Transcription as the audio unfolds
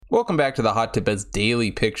Welcome back to the Hot Tip Bets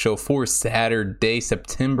Daily Pick Show for Saturday,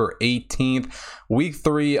 September 18th. Week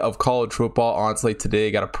 3 of college football on slate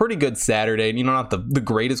today. Got a pretty good Saturday. And, not the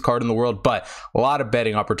greatest card in the world, but a lot of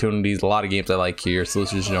betting opportunities, a lot of games I like here. So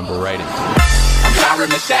let's just jump right into it. I'm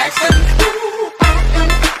Miss Jackson.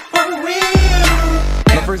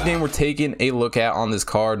 The first game we're taking a look at on this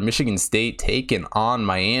card, Michigan State taking on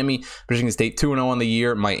Miami. Michigan State 2-0 on the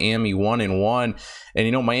year, Miami 1-1.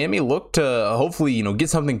 And, Miami looked to hopefully, get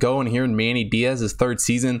something going here in Manny Diaz's third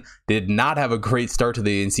season. Did not have a great start to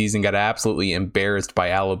the season. Got absolutely embarrassed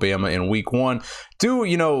by Alabama in week 1.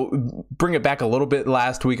 Bring it back a little bit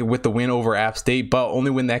last week with the win over App State, but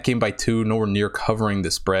only win that game by 2, nowhere near covering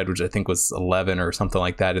the spread, which I think was 11 or something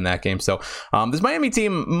like that in that game. So this Miami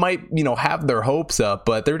team might, have their hopes up,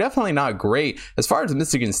 but they're definitely not great. As far as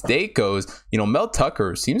Michigan State goes, Mel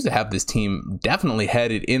Tucker seems to have this team definitely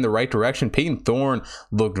headed in the right direction. Peyton Thorne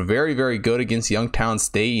looked very, very good against Youngstown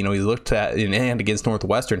State. He looked at and against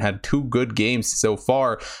Northwestern, had 2 good games so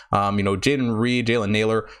far. Jaden Reed, Jalen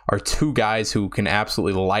Naylor are 2 guys who can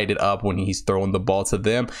absolutely light it up when he's throwing the ball to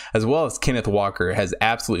them, as well as Kenneth Walker has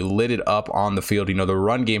absolutely lit it up on the field. The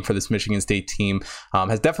run game for this Michigan State team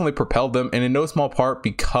has definitely propelled them, and in no small part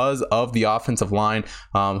because of the offensive line,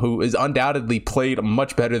 who is undoubtedly played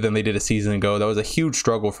much better than they did a season ago. That was a huge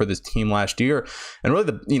struggle for this team last year, and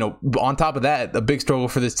really, on top of that, a big struggle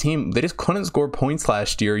for this team. They just couldn't score points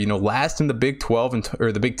last year. Last in the Big 12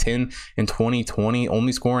 or the Big 10 in 2020,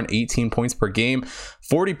 only scoring 18 points per game,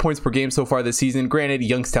 40 points per game so far this season. Granted,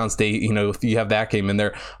 Youngstown State, you have that game in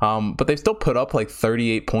there, but they've still put up like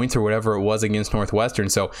 38 points or whatever it was against Northwestern.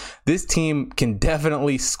 So this team can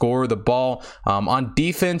definitely score the ball. On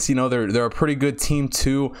defense, they're a pretty good team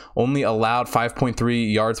too. Only allowed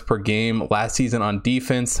 5.3 yards per game last season on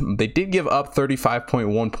defense. They did give up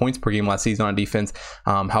 35.1 points per game last season on defense.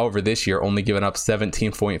 However, this year only giving up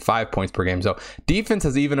 17.5 points per game. So defense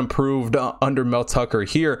has even improved under Mel Tucker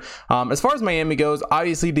here. As far as Miami goes,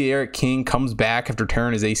 obviously D'Eriq King comes back after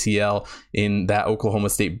tearing his ACL in that Oklahoma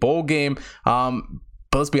State bowl game.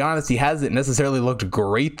 But let's be honest, he hasn't necessarily looked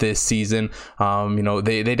great this season.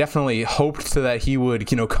 They definitely hoped that he would,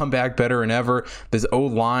 come back better than ever. This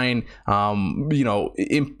O-line,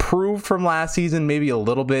 improved from last season, maybe a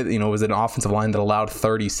little bit. It was an offensive line that allowed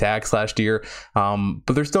 30 sacks last year.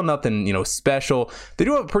 But there's still nothing, special. They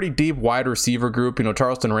do have a pretty deep wide receiver group.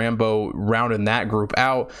 Charleston Rambo rounding that group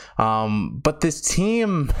out. But this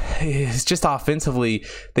team is just offensively,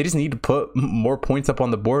 they just need to put more points up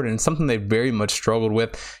on the board, and it's something they very much struggled with.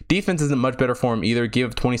 Defense isn't much better for him either.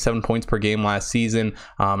 Give 27 points per game last season,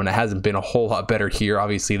 and it hasn't been a whole lot better here.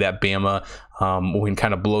 Obviously, that Bama win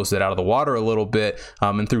kind of blows it out of the water a little bit,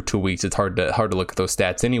 and through 2 weeks, it's hard to look at those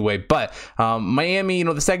stats anyway. But Miami,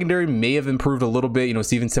 the secondary may have improved a little bit.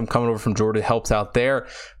 Stevenson coming over from Georgia helps out there,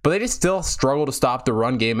 but they just still struggle to stop the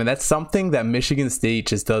run game, and that's something that Michigan State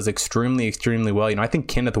just does extremely, extremely well. I think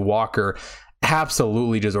Kenneth Walker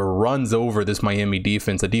absolutely just runs over this Miami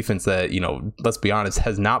defense, a defense that, let's be honest,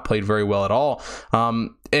 has not played very well at all.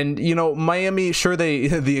 Miami, sure,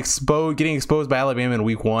 getting exposed by Alabama in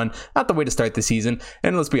week 1, not the way to start the season.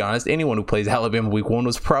 And let's be honest, anyone who plays Alabama week 1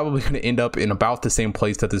 was probably going to end up in about the same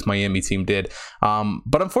place that this Miami team did.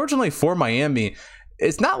 But unfortunately for Miami,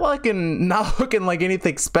 it's not looking like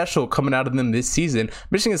anything special coming out of them this season.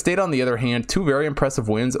 Michigan State, on the other hand, 2 very impressive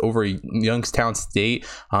wins over Youngstown State,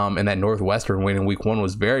 and that Northwestern win in week 1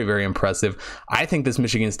 was very, very impressive. I think this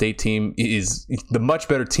Michigan State team is the much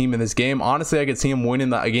better team in this game. Honestly, I could see them winning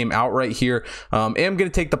the game outright here. And I'm going to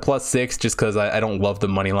take the +6 just because I don't love the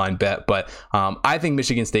money line bet, but I think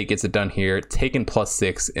Michigan State gets it done here, taking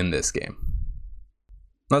 +6 in this game.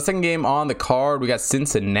 Now, the second game on the card, we got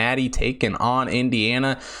Cincinnati taking on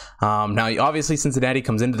Indiana. Now, obviously, Cincinnati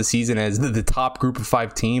comes into the season as the top group of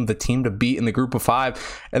 5 team, the team to beat in the group of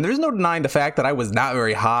 5. And there's no denying the fact that I was not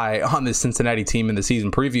very high on this Cincinnati team in the season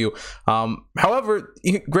preview. However,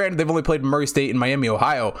 granted, they've only played Murray State and Miami,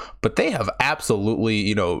 Ohio, but they have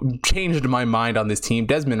absolutely, changed my mind on this team.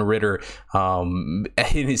 Desmond Ridder, in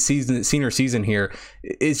his senior season here,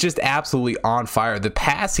 is just absolutely on fire. The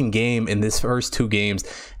passing game in this first 2 games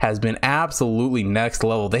has been absolutely next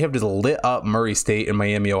level. They have just lit up Murray State and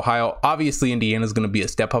Miami, Ohio. Obviously, Indiana is going to be a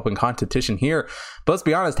step up in competition here, but let's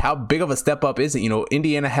be honest, how big of a step up is it?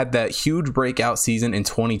 Indiana had that huge breakout season in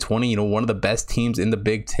 2020, one of the best teams in the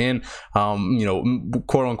Big 10,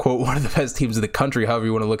 quote unquote, one of the best teams in the country, however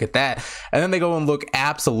you want to look at that. And then they go and look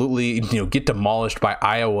absolutely, get demolished by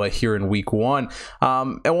Iowa here in week 1.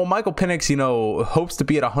 And while Michael Penix, hopes to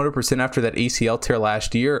be at 100% after that ACL tear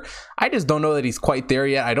last year, I just don't know that he's quite there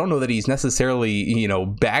yet. I don't know that he's necessarily,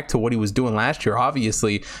 back to what he was doing last year.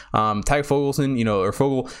 Obviously, Ty Fogelson, or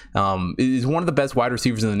Fogel, is one of the best wide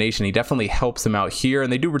receivers in the nation. He definitely helps him out here,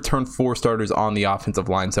 and they do return 4 starters on the offensive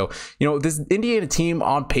line. So, this Indiana team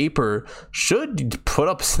on paper should put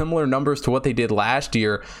up similar numbers to what they did last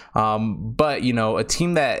year. But, a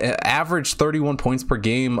team that averaged 31 points per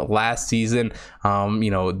game last season,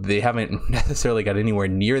 they haven't necessarily got anywhere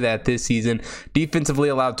near that this season. Defensively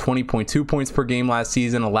allowed 20.2 points per game last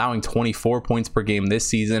season, allowing 24 points per game this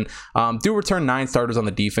season. Do return 9 starters on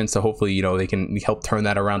the defense, so hopefully, they can help turn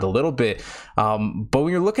that around a little bit. But when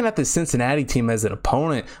you're looking at the Cincinnati team as an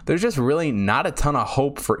opponent, there's just really not a ton of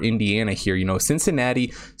hope for Indiana here.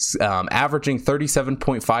 Cincinnati averaging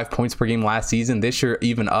 37.5 points per game last season. This year,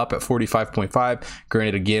 even up at 45.5.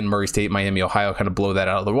 Granted, again, Murray State, Miami, Ohio kind of blow that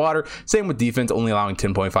out of the water. Same with defense, only allowing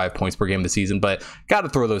 10.5 points per game this season, but got to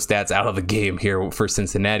throw those stats out of the game here for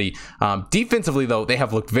Cincinnati. Defensively, though, they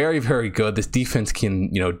have looked very, very good. This defense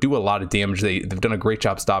can, do a lot of damage. They've done a great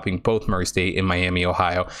job stopping both Murray State and Miami,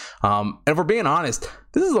 Ohio. And if we're being honest,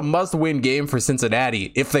 this is a must-win game for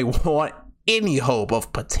Cincinnati if they want any hope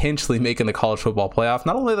of potentially making the college football playoff.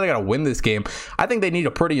 Not only do they got to win this game, I think they need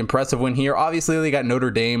a pretty impressive win here. Obviously, they got Notre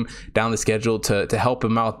Dame down the schedule to help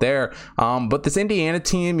them out there. But this Indiana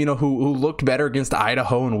team, who looked better against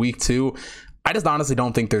Idaho in week 2, I just honestly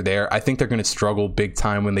don't think they're there. I think they're going to struggle big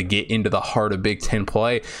time when they get into the heart of Big Ten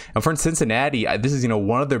play. And for Cincinnati, this is,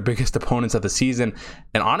 one of their biggest opponents of the season.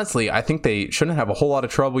 And honestly, I think they shouldn't have a whole lot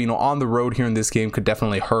of trouble. On the road here in this game could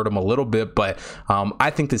definitely hurt them a little bit. But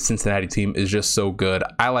I think this Cincinnati team is just so good.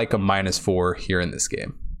 I like a -4 here in this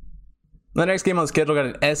game. The next game on the schedule got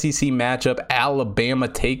an SEC matchup, Alabama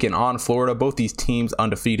taking on Florida. Both these teams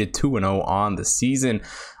undefeated, 2-0 on the season.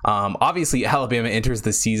 Obviously, Alabama enters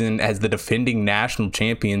the season as the defending national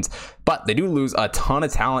champions, but they do lose a ton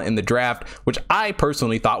of talent in the draft, which I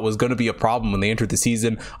personally thought was going to be a problem when they entered the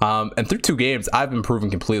season. And through 2 games, I've been proven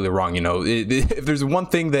completely wrong. If there's one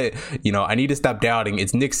thing that, I need to stop doubting,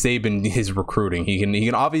 it's Nick Saban, his recruiting. He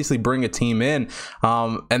can obviously bring a team in.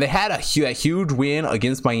 And they had a huge win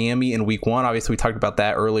against Miami in week 1. Obviously, we talked about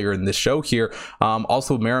that earlier in this show here.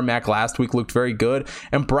 Also, Merrimack last week looked very good.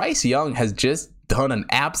 And Bryce Young has just done an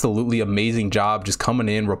absolutely amazing job just coming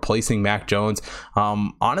in, replacing Mac Jones.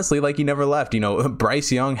 Honestly, like he never left.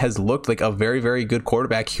 Bryce Young has looked like a very, very good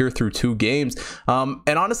quarterback here through 2 games.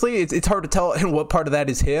 And honestly, it's hard to tell what part of that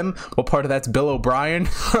is him, what part of that's Bill O'Brien.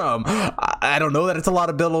 I don't know that it's a lot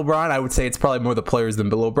of Bill O'Brien. I would say it's probably more the players than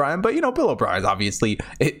Bill O'Brien. But, Bill O'Brien's obviously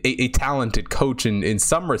a talented coach in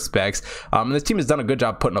some respects. And this team has done a good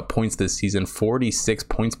job putting up points this season, 46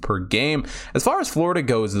 points per game. As far as Florida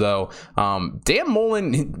goes, though, Dan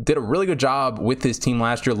Mullen did a really good job with his team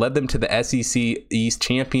last year, led them to the SEC East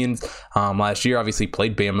champions last year, obviously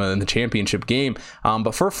played Bama in the championship game.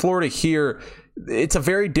 But for Florida here, it's a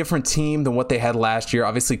very different team than what they had last year.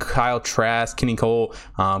 Obviously, Kyle Trask, Kenny Cole,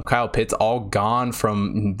 Kyle Pitts, all gone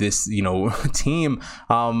from this, team.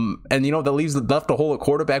 And, that left a hole at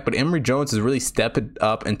quarterback, but Emory Jones has really stepped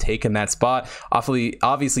up and taken that spot.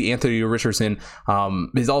 Obviously, Anthony Richardson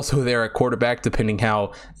is also there at quarterback, depending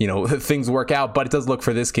how, things work out. But it does look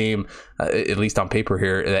for this game, at least on paper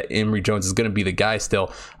here, that Emory Jones is going to be the guy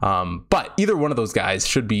still. But either one of those guys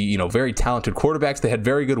should be, very talented quarterbacks. They had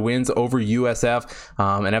very good wins over USF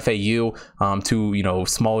and FAU, to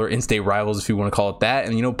smaller in-state rivals, if you want to call it that,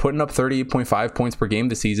 and putting up 38.5 points per game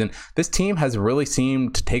this season. This team has really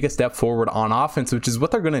seemed to take a step forward on offense, which is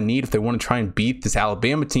what they're going to need if they want to try and beat this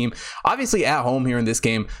Alabama team. Obviously, at home here in this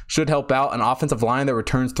game should help out. An offensive line that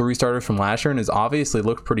returns 3 starters from last year and has obviously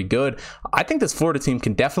looked pretty good. I think this Florida team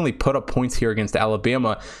can definitely put up points here against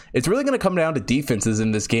Alabama. It's really going to come down to defenses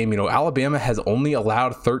in this game. Alabama has only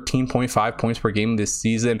allowed 13.5 points per game this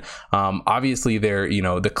season. Obviously, they're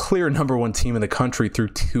the clear #1 team in the country through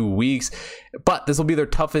 2 weeks, but this will be their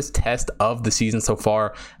toughest test of the season so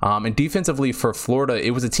far. And defensively for Florida,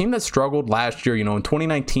 it was a team that struggled last year. In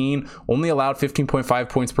 2019 only allowed 15.5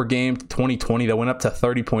 points per game. 2020 that went up to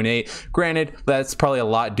 30.8. Granted, that's probably a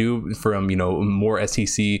lot due from more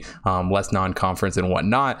SEC, less non-conference and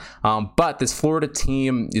whatnot. But this Florida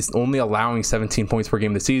team is only allowing 17 points per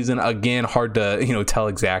game this season. Again, hard to tell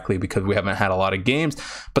exactly because we haven't had a lot of games,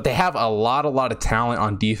 but they have a lot of talent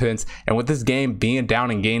on defense. And with this game being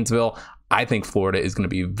down in Gainesville, I think Florida is going to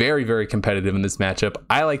be very, very competitive in this matchup.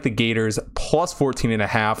 I like the Gators plus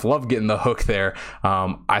 14.5. Love getting the hook there.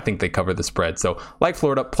 I think they cover the spread. So like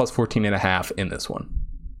Florida plus 14.5 in this one.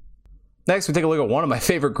 Next, we take a look at one of my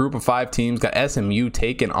favorite group of 5 teams. Got SMU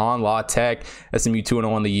taking on La Tech. SMU 2-0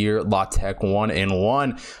 on the year. La Tech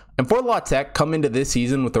 1-1. And Fort La Tech come into this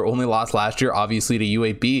season with their only loss last year, obviously to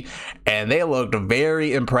UAB, and they looked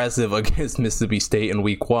very impressive against Mississippi State in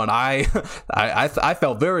week 1. I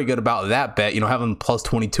felt very good about that bet, having plus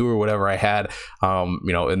 22 or whatever I had,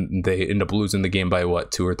 and they end up losing the game by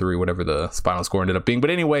 2 or 3, whatever the final score ended up being.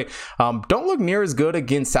 But anyway, don't look near as good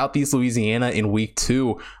against Southeast Louisiana in week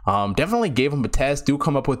 2. Definitely gave them a test, do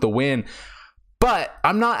come up with the win. But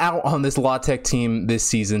I'm not out on this La Tech team this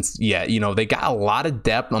season yet. They got a lot of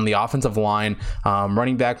depth on the offensive line.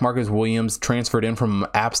 Running back Marcus Williams, transferred in from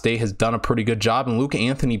App State, has done a pretty good job. And Luke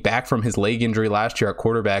Anthony, back from his leg injury last year at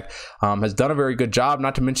quarterback, has done a very good job.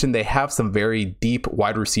 Not to mention they have some very deep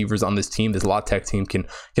wide receivers on this team. This La Tech team can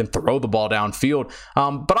throw the ball downfield.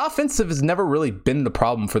 But offensive has never really been the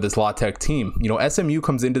problem for this La Tech team. SMU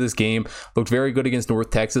comes into this game, looked very good against North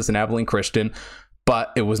Texas and Abilene Christian.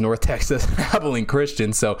 But it was North Texas and Abilene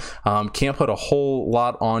Christian, so can't put a whole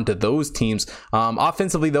lot onto those teams.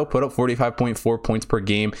 Offensively, they'll put up 45.4 points per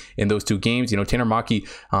game in those 2 games. Tanner Mackey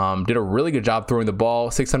did a really good job throwing the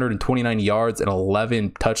ball, 629 yards and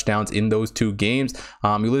 11 touchdowns in those 2 games.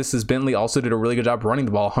 Ulysses Bentley also did a really good job running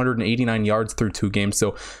the ball, 189 yards through 2 games.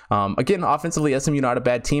 So again, offensively, SMU not a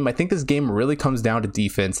bad team. I think this game really comes down to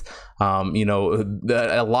defense.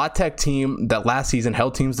 A La Tech team that last season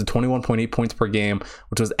held teams to 21.8 points per game,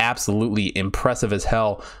 which was absolutely impressive as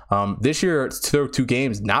hell. This year, through 2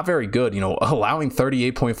 games, not very good, allowing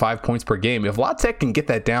 38.5 points per game. If La Tech can get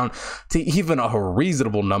that down to even a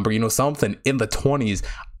reasonable number, something in the 20s,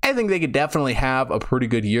 I think they could definitely have a pretty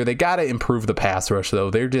good year. They got to improve the pass rush, though.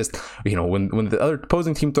 They're just, when the other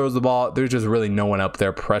opposing team throws the ball, there's just really no one up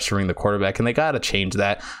there pressuring the quarterback, and they got to change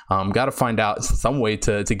that. Got to find out some way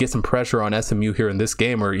to get some pressure on SMU here in this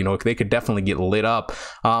game, or, they could definitely get lit up.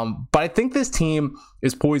 But I think this team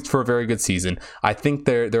is poised for a very good season. I think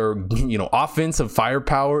their offensive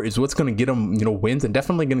firepower is what's going to get them, wins, and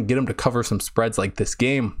definitely going to get them to cover some spreads like this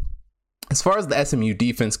game. As far as the SMU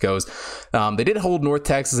defense goes, they did hold North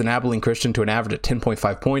Texas and Abilene Christian to an average of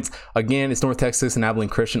 10.5 points. Again, it's North Texas and Abilene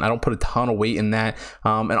Christian. I don't put a ton of weight in that.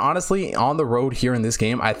 And honestly, on the road here in this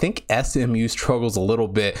game, I think SMU struggles a little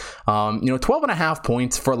bit. 12.5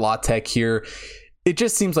 points for La Tech here. It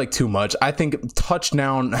just seems like too much. I think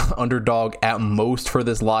touchdown underdog at most for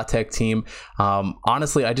this La Tech team.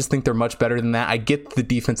 Honestly, I just think they're much better than that. I get the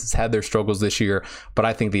defense has had their struggles this year, but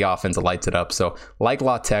I think the offense lights it up. So like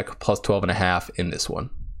La Tech, plus 12.5 in this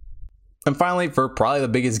one. And finally, for probably the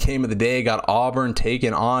biggest game of the day, got Auburn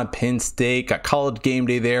taking on Penn State. Got College Game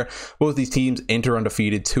Day there. Both these teams enter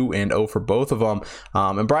undefeated, 2-0 for both of them.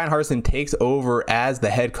 And Brian Harsin takes over as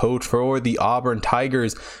the head coach for the Auburn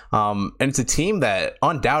Tigers. And it's a team that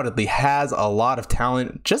undoubtedly has a lot of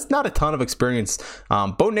talent, just not a ton of experience.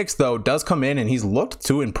 Bo Nix, though, does come in, and he's looked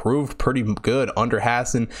to improve pretty good under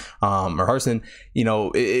Harsin.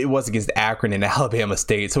 It was against Akron and Alabama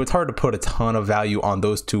State, so it's hard to put a ton of value on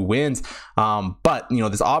those 2 wins. But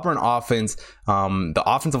this Auburn offense, the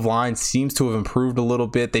offensive line seems to have improved a little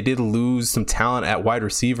bit. They did lose some talent at wide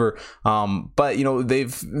receiver, but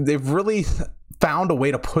they've really found a way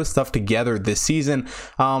to put stuff together this season.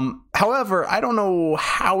 However, I don't know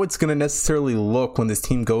how it's going to necessarily look when this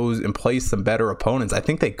team goes and plays some better opponents. I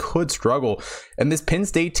think they could struggle. And this Penn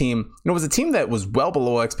State team, was a team that was well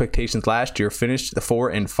below expectations last year, finished the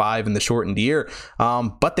 4-5 in the shortened year.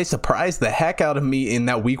 But they surprised the heck out of me in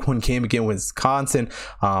that week 1 game against Wisconsin.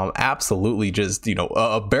 Absolutely just,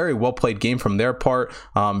 a very well played game from their part.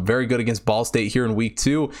 Very good against Ball State here in week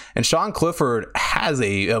 2. And Sean Clifford has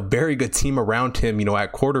a very good team around him,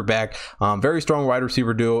 at quarterback. Very strong wide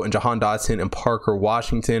receiver duo and Jahan Dotson and Parker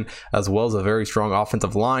Washington, as well as a very strong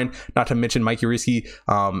offensive line. Not to mention Mike Uriski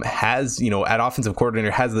has, at offensive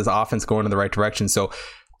coordinator, has this offense going in the right direction. So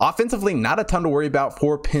offensively, not a ton to worry about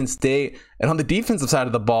for Penn State. And on the defensive side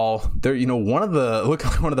of the ball, they're, one of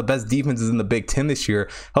the best defenses in the Big Ten this year.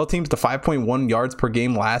 Held teams to 5.1 yards per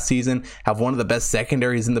game last season, have one of the best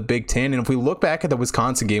secondaries in the Big Ten. And if we look back at the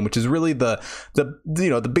Wisconsin game, which is really the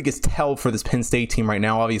biggest tell for this Penn State team right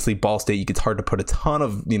now, obviously Ball State, it's hard to put a ton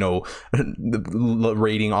of, the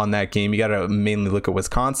rating on that game. You got to mainly look at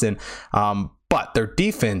Wisconsin. But their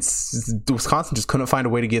defense, Wisconsin just couldn't find a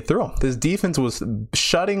way to get through them. This defense was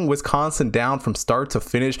shutting Wisconsin down from start to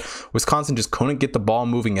finish. Wisconsin just couldn't get the ball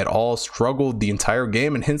moving at all, struggled the entire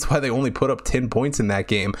game, and hence why they only put up 10 points in that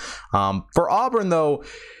game. For Auburn, though,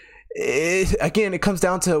 it comes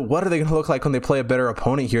down to what are they going to look like when they play a better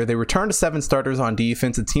opponent here. They returned to 7 starters on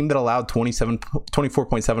defense, a team that allowed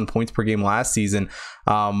 24.7 points per game last season.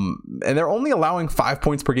 And they're only allowing 5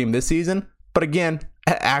 points per game this season. But again,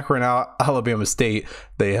 Akron, Alabama State,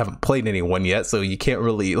 they haven't played anyone yet, so you can't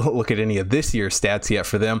really look at any of this year's stats yet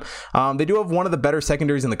for them. They do have one of the better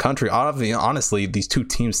secondaries in the country. Honestly, these two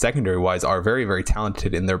teams secondary-wise are very, very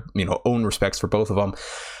talented in their own respects for both of them.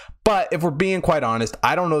 But if we're being quite honest,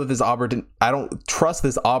 I don't know that I don't trust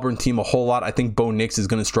this Auburn team a whole lot. I think Bo Nix is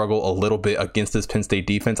going to struggle a little bit against this Penn State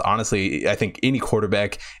defense. Honestly, I think any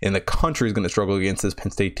quarterback in the country is going to struggle against this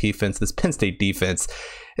Penn State defense. This Penn State defense,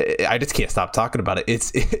 I just can't stop talking about it.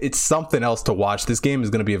 It's something else to watch. This game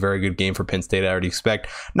is going to be a very good game for Penn State, I already expect.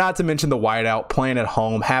 Not to mention the whiteout, playing at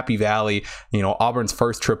home, Happy Valley, Auburn's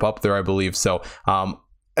first trip up there, I believe. So,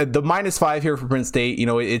 the -5 here for Penn State,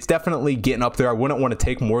 it's definitely getting up there. I wouldn't want to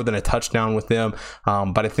take more than a touchdown with them,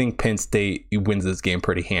 but I think Penn State wins this game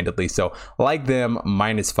pretty handedly. So like them,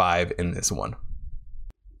 -5 in this one.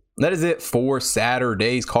 That is it for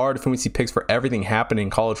Saturday's card. If you want to see picks for everything happening in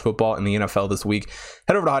college football and the NFL this week,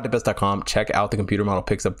 head over to hottipbets.com. Check out the computer model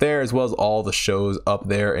picks up there, as well as all the shows up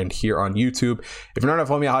there and here on YouTube. If you're not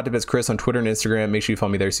following me at Hot Tip Bets Chris on Twitter and Instagram, make sure you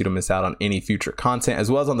follow me there so you don't miss out on any future content,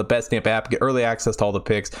 as well as on the BetStamp app. Get early access to all the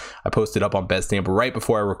picks. I post it up on BetStamp right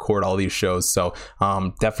before I record all these shows, so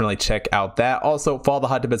definitely check out that. Also, follow the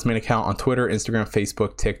Hot Tip Bets main account on Twitter, Instagram,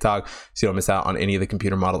 Facebook, TikTok, so you don't miss out on any of the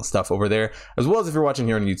computer model stuff over there, as well as if you're watching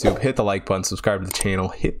here on YouTube, hit the like button, subscribe to the channel,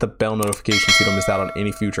 hit the bell notification so you don't miss out on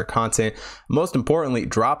any future content. Most importantly,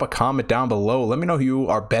 drop a comment down below. Let me know who you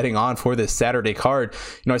are betting on for this Saturday card.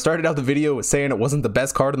 I started out the video with saying it wasn't the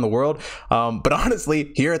best card in the world, but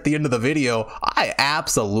honestly, here at the end of the video, I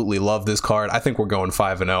absolutely love this card. I think we're going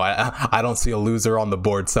 5-0. I don't see a loser on the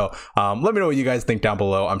board, so let me know what you guys think down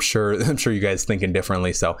below. I'm sure you guys thinking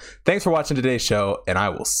differently. So thanks for watching today's show, and I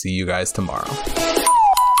will see you guys tomorrow.